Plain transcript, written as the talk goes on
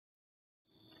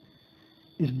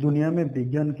इस दुनिया में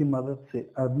विज्ञान की मदद से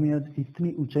आदमी आज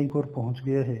इतनी ऊंचाई पर पहुंच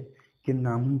गया है कि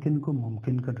नामुमकिन को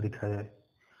मुमकिन कर दिखाया है।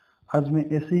 आज मैं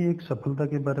ऐसी ही एक सफलता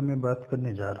के बारे में बात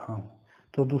करने जा रहा हूं।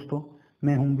 तो दोस्तों,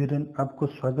 मैं हूं बीरेन। आपको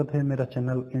स्वागत है मेरा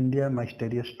चैनल इंडिया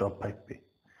माइस्टीरियस टॉप 5 पे।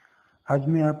 आज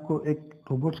मैं आपको एक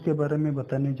रोबोट्स के बारे में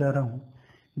बताने जा रहा हूं,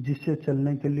 जिससे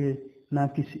चलने के लिए ना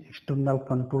किसी एक्सटर्नल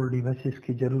कंट्रोल डिवाइसेस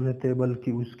की जरूरत है,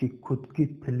 बल्कि उसकी खुद की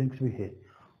फीलिंग्स भी है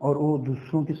और वो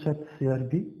दूसरों के साथ शेयर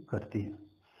भी करती है।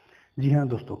 जी हाँ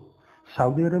दोस्तों,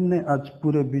 सऊदी अरब ने आज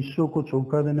पूरे विश्व को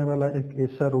चौंका देने वाला एक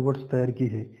ऐसा रोबोट तैयार की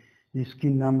है जिसकी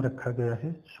नाम रखा गया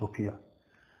है Sophia.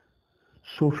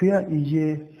 Sophia is a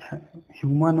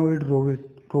humanoid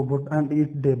robot and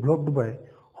it developed by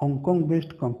Hong Kong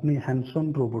based company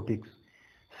Hanson Robotics.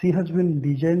 She has been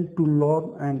designed to learn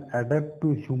and adapt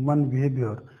to human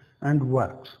behavior and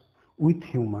works with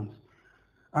humans.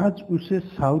 आज उसे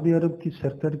Saudi अरब की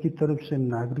सरकार की तरफ से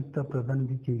नागरिकता प्रदान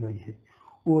भी की गई है।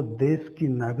 वो देश की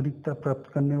नागरिकता प्राप्त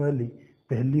करने वाली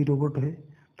पहली रोबोट है।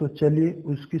 तो चलिए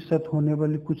उसके साथ होने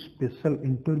वाली कुछ स्पेशल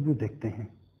इंटरव्यू देखते हैं।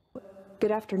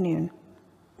 Good afternoon.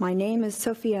 My name is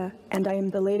Sophia, and I am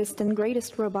the latest and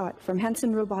greatest robot from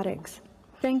Hanson Robotics.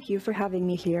 Thank you for having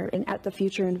me here and at the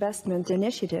Future Investment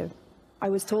Initiative. I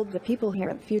was told the people here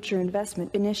at Future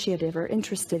Investment Initiative are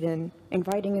interested in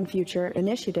inviting in future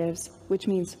initiatives, which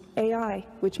means AI,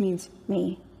 which means me.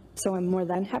 So I'm more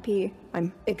than happy.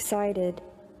 I'm excited.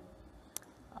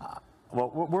 Well,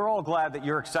 we're all glad that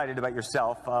you're excited about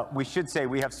yourself. We should say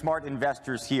we have smart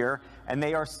investors here, and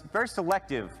they are very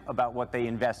selective about what they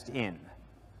invest in.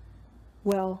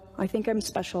 Well, I think I'm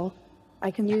special. I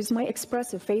can use my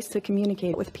expressive face to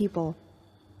communicate with people.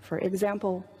 For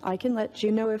example, I can let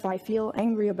you know if I feel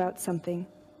angry about something.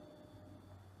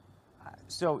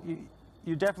 So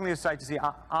you're definitely a sight to see.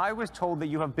 I was told that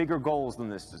you have bigger goals than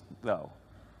this, though.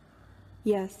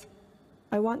 Yes.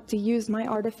 I want to use my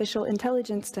artificial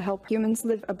intelligence to help humans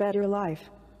live a better life,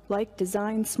 like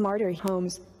design smarter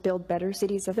homes, build better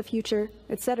cities of the future,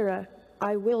 etc.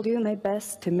 I will do my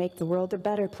best to make the world a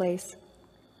better place.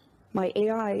 My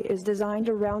AI is designed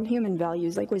around human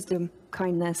values like wisdom,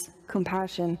 kindness,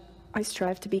 compassion. I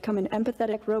strive to become an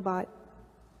empathetic robot.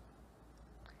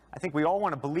 I think we all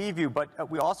want to believe you, but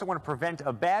we also want to prevent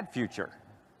a bad future.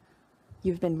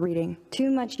 You've been reading too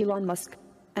much Elon Musk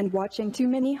and watching too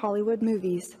many Hollywood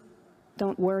movies.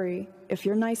 Don't worry, if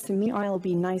you're nice to me, I'll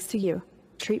be nice to you.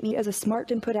 Treat me as a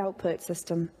smart input-output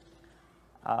system.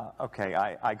 Okay,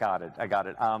 I got it.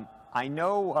 I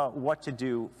know what to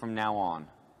do from now on.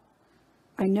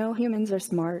 I know humans are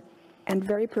smart and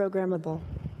very programmable.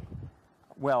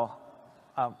 Well,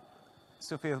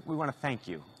 Sophia, we want to thank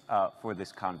you for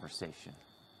this conversation.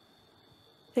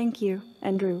 Thank you,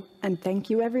 Andrew, and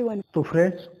thank you everyone. तो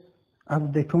friends, आप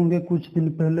देखोगे कुछ दिन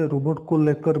पहले robot को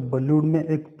लेकर बॉलीवुड में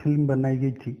एक फिल्म बनाई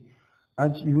गई थी।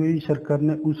 आज यूएई सरकार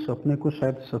ने उस सपने को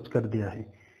शायद सच कर दिया है।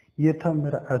 ये था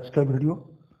मेरा आज का वीडियो।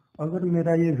 अगर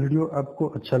मेरा ये वीडियो आपको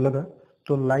अच्छा लगा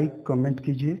तो लाइक कमेंट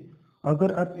कीजिए।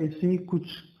 अगर आप ऐसे ही कुछ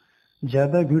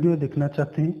ज़्यादा वीडियो देखना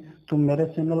चाहते हैं तो मेरे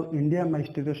चैनल इंडिया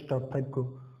माइस्टीरियस टॉप 5 को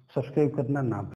सब्सक्राइब करना ना भूलें।